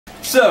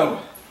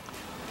So,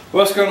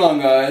 what's going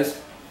on,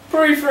 guys?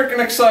 Pretty freaking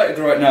excited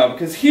right now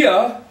because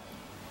here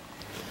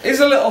is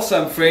a little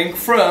something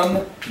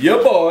from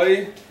your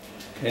boy,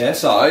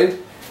 KSI.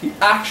 He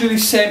actually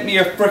sent me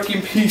a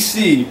freaking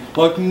PC,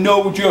 like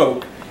no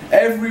joke.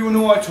 Everyone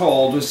who I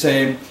told was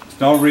saying, it's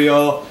not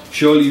real,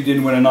 surely you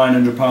didn't win a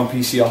 £900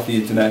 PC off the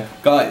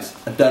internet. Guys,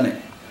 I've done it.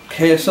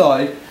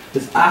 KSI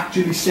has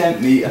actually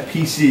sent me a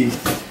PC.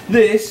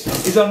 This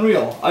is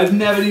unreal. I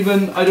don't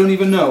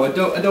even know. I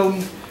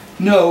don't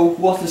know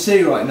what to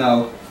say right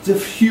now. It's a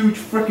huge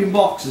freaking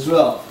box as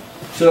well.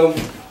 So,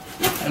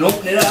 I'll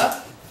open it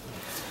up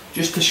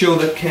just to show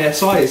that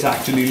KSI is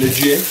actually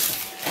legit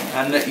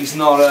and that he's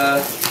not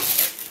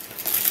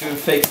doing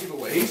fake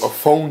giveaways. Or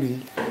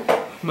phony.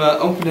 I'm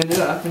opening it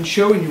up and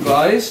showing you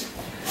guys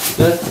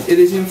that it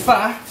is in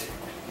fact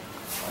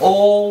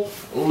all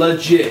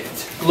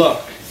legit.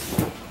 Look,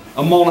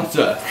 a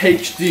monitor,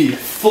 HD,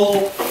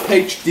 full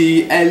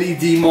HD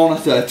LED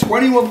monitor,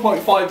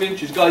 21.5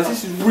 inches, guys.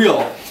 This is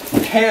real.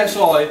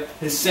 KSI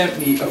has sent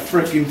me a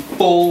freaking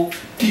full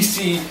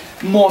PC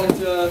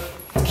monitor,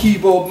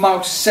 keyboard,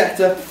 mouse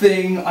setup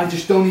thing. I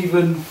just don't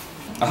even.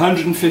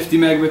 150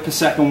 megabit per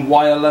second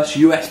wireless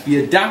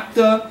USB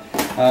adapter.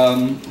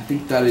 I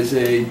think that is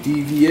a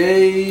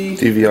DVI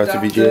to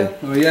VGA.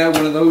 Oh yeah,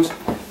 one of those.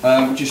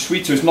 Which is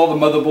sweet. So it's not the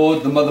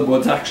motherboard. The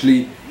motherboard's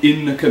actually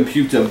in the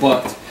computer,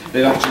 but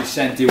they've actually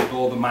sent it with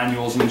all the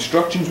manuals and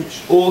instructions, which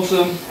is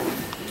awesome.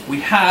 We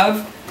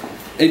have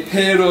a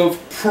pair of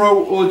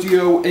Pro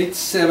Audio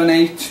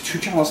 878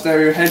 2-channel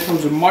stereo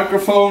headphones with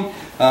microphone.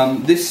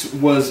 This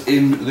was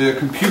in the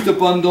computer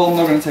bundle. I'm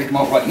not going to take them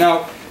out right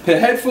now. Pair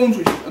of headphones,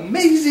 which is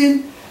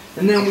amazing.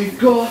 And then we've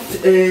got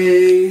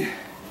a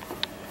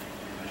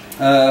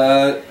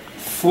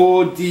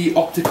 4D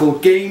optical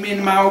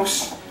gaming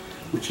mouse,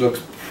 which looks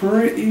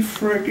pretty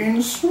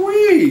freaking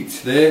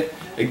sweet. There,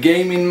 a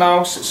gaming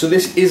mouse. So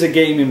this is a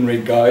gaming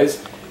rig,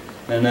 guys,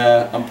 and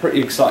I'm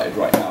pretty excited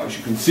right now, as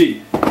you can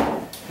see.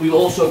 We've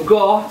also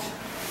got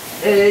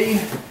a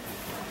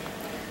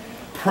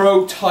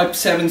Pro Type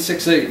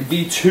 768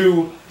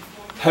 V2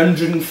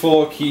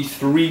 104 key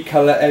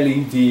 3-color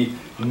LED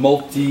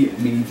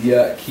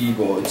multimedia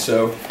keyboard.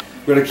 So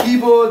we've got a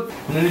keyboard,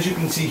 and then as you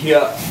can see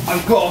here,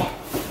 I've got,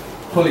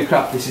 holy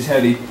crap, this is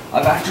heavy.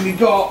 I've actually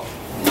got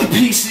the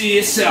PC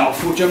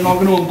itself, which I'm not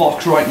going to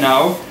unbox right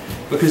now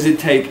because it'd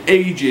take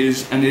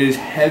ages and it is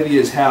heavy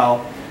as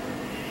hell.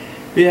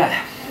 But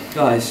yeah,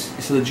 guys,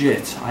 it's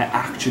legit. I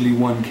actually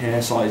won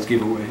KSI's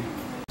giveaway.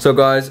 So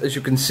guys, as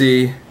you can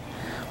see,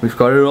 we've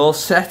got it all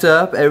set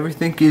up.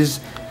 Everything is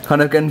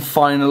kind of getting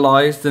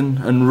finalized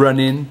and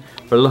running.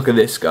 But look at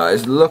this,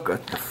 guys. Look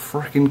at the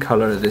freaking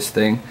color of this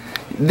thing.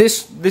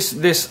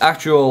 This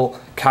actual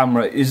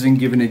camera isn't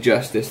giving it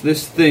justice.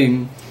 This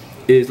thing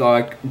is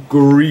like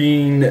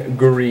green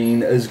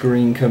as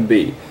green can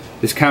be.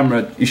 This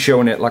camera is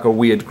showing it like a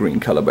weird green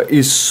color, but it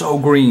is so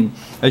green.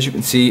 As you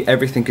can see,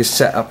 everything is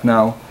set up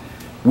now.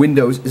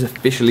 Windows is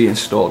officially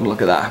installed.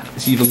 Look at that.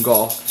 It's even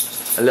got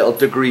a little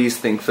degrees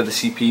thing for the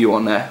CPU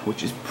on there,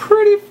 which is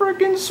pretty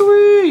freaking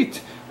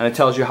sweet. And it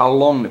tells you how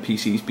long the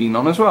PC's been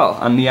on as well,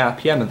 and the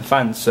RPM of the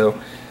fans. So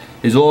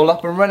it's all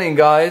up and running,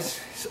 guys.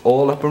 It's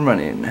all up and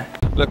running.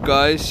 Look,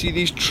 guys, see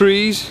these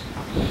trees?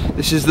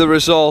 This is the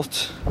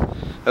result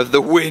of the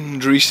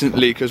wind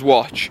recently, because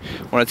watch,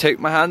 when I take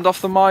my hand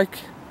off the mic,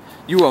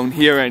 you won't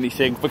hear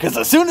anything, because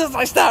as soon as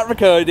I start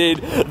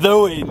recording, the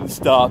wind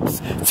stops.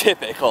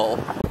 Typical.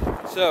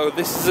 So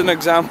this is an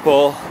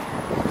example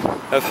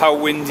of how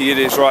windy it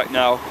is right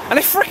now, and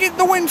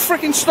the wind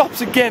freaking stops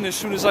again as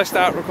soon as I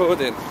start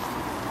recording.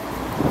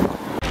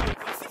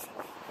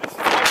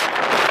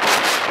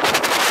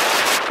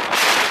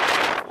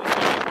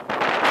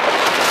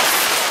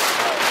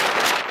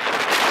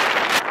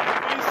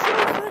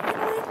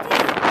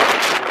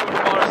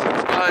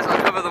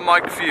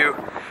 Mic for you.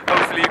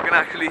 Hopefully you can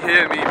actually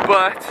hear me,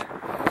 but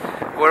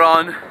we're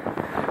on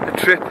a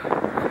trip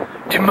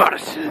to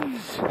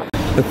Morrison's.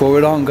 Look what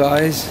we're on,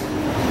 guys.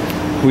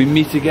 We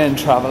meet again,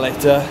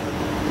 Travelator.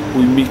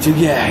 We meet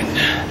again.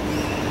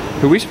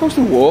 Are we supposed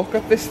to walk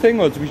up this thing,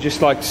 or do we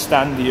just like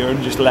stand here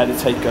and just let it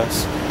take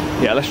us?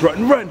 Yeah, let's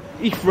run,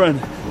 Eve, run.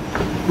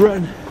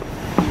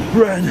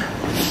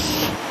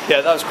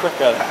 Yeah, that was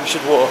quicker. We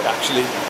should walk, actually.